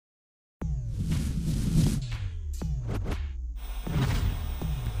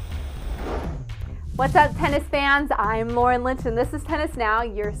What's up, tennis fans? I'm Lauren Lynch, and this is Tennis Now,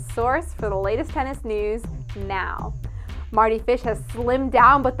 your source for the latest tennis news now. Mardy Fish has slimmed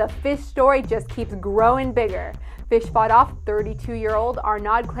down, but the Fish story just keeps growing bigger. Fish fought off 32-year-old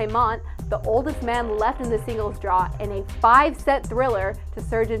Arnaud Clement, the oldest man left in the singles draw, in a 5-set thriller to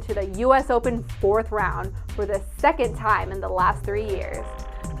surge into the US Open 4th round for the second time in the last 3 years.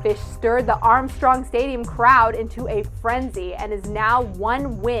 Fish stirred the Armstrong Stadium crowd into a frenzy and is now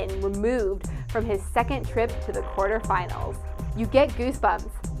one win removed from his second trip to the quarterfinals. You get goosebumps.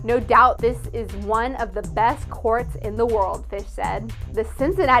 No doubt this is one of the best courts in the world, Fish said. The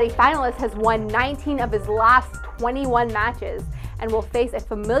Cincinnati finalist has won 19 of his last 21 matches and will face a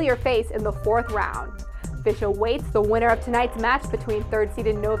familiar face in the 4th round. Fish awaits the winner of tonight's match between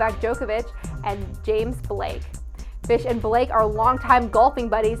third-seeded Novak Djokovic and James Blake. Fish and Blake are longtime golfing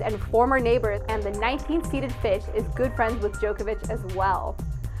buddies and former neighbors, and the 19th-seeded Fish is good friends with Djokovic as well.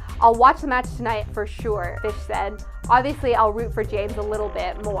 "I'll watch the match tonight for sure," Fish said. "Obviously, I'll root for James a little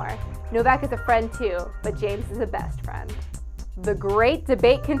bit more. Novak is a friend too, but James is a best friend." The great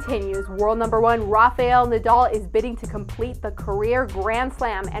debate continues. World number 1 Rafael Nadal is bidding to complete the career Grand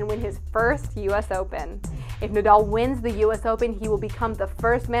Slam and win his first US Open. If Nadal wins the US Open, he will become the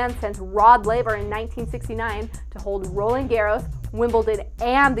first man since Rod Laver in 1969 to hold Roland Garros, Wimbledon,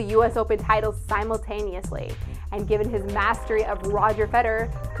 and the US Open titles simultaneously. And given his mastery of Roger Federer,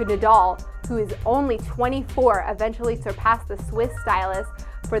 could Nadal, who is only 24, eventually surpass the Swiss stylist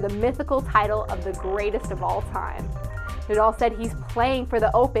for the mythical title of the greatest of all time? Nadal said he's playing for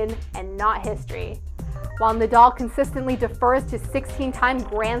the Open and not history. While Nadal consistently defers to 16-time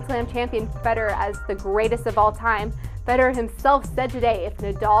Grand Slam champion Federer as the greatest of all time, Federer himself said today if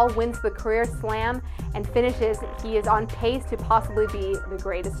Nadal wins the career slam and finishes, he is on pace to possibly be the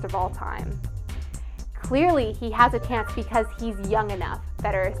greatest of all time. "Clearly, he has a chance because he's young enough,"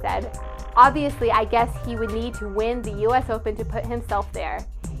 Federer said. "Obviously, I guess he would need to win the US Open to put himself there.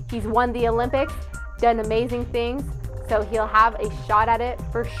 He's won the Olympics, done amazing things, so he'll have a shot at it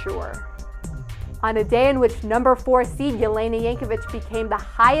for sure." On a day in which number 4 seed Jelena Jankovic became the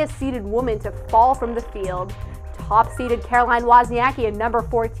highest seeded woman to fall from the field, top-seeded Caroline Wozniacki and number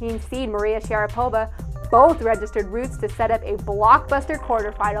 14 seed Maria Sharapova both registered routes to set up a blockbuster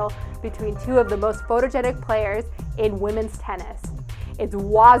quarterfinal between two of the most photogenic players in women's tennis. It's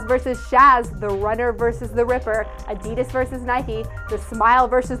Woz versus Shaz, the runner versus the ripper, Adidas versus Nike, the smile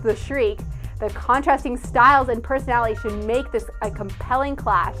versus the shriek. The contrasting styles and personality should make this a compelling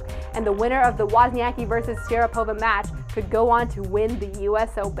clash, and the winner of the Wozniacki versus Sharapova match could go on to win the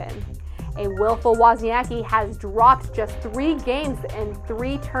US Open. A willful Wozniacki has dropped just 3 games and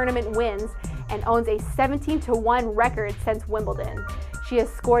 3 tournament wins and owns a 17-1 record since Wimbledon. She has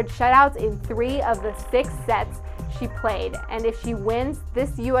scored shutouts in 3 of the 6 sets she played, and if she wins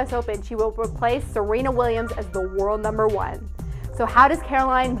this US Open, she will replace Serena Williams as the world number 1. So how does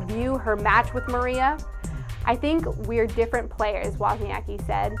Caroline view her match with Maria? "I think we're different players," Wozniacki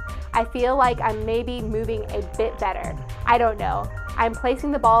said. "I feel like I'm maybe moving a bit better. I don't know. I'm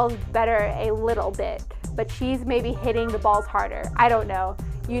placing the balls better a little bit, but she's maybe hitting the balls harder. I don't know.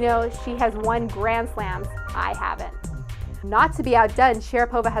 You know, she has won Grand Slams. I haven't." Not to be outdone,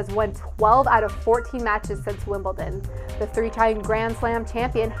 Sharapova has won 12 out of 14 matches since Wimbledon. The 3-time Grand Slam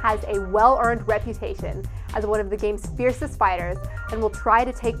champion has a well-earned reputation as one of the game's fiercest fighters and will try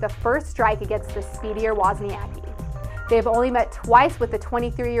to take the first strike against the speedier Wozniacki. They have only met twice, with the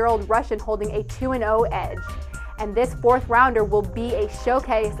 23-year-old Russian holding a 2-0 edge. And this 4th rounder will be a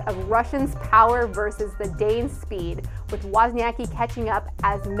showcase of Russians' power versus the Danes' speed, with Wozniacki catching up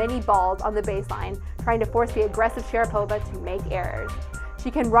as many balls on the baseline, trying to force the aggressive Sharapova to make errors. "She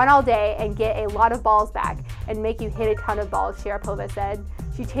can run all day and get a lot of balls back and make you hit a ton of balls," Sharapova said.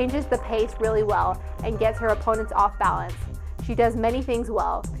 "She changes the pace really well and gets her opponents off balance. She does many things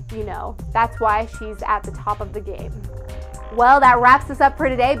well, you know. That's why she's at the top of the game." Well, that wraps us up for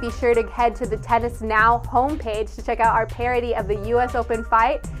today. Be sure to head to the Tennis Now homepage to check out our parody of the US Open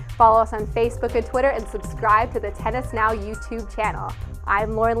fight. Follow us on Facebook and Twitter, and subscribe to the Tennis Now YouTube channel.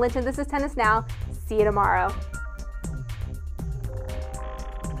 I'm Lauren Lynch, and this is Tennis Now. See you tomorrow.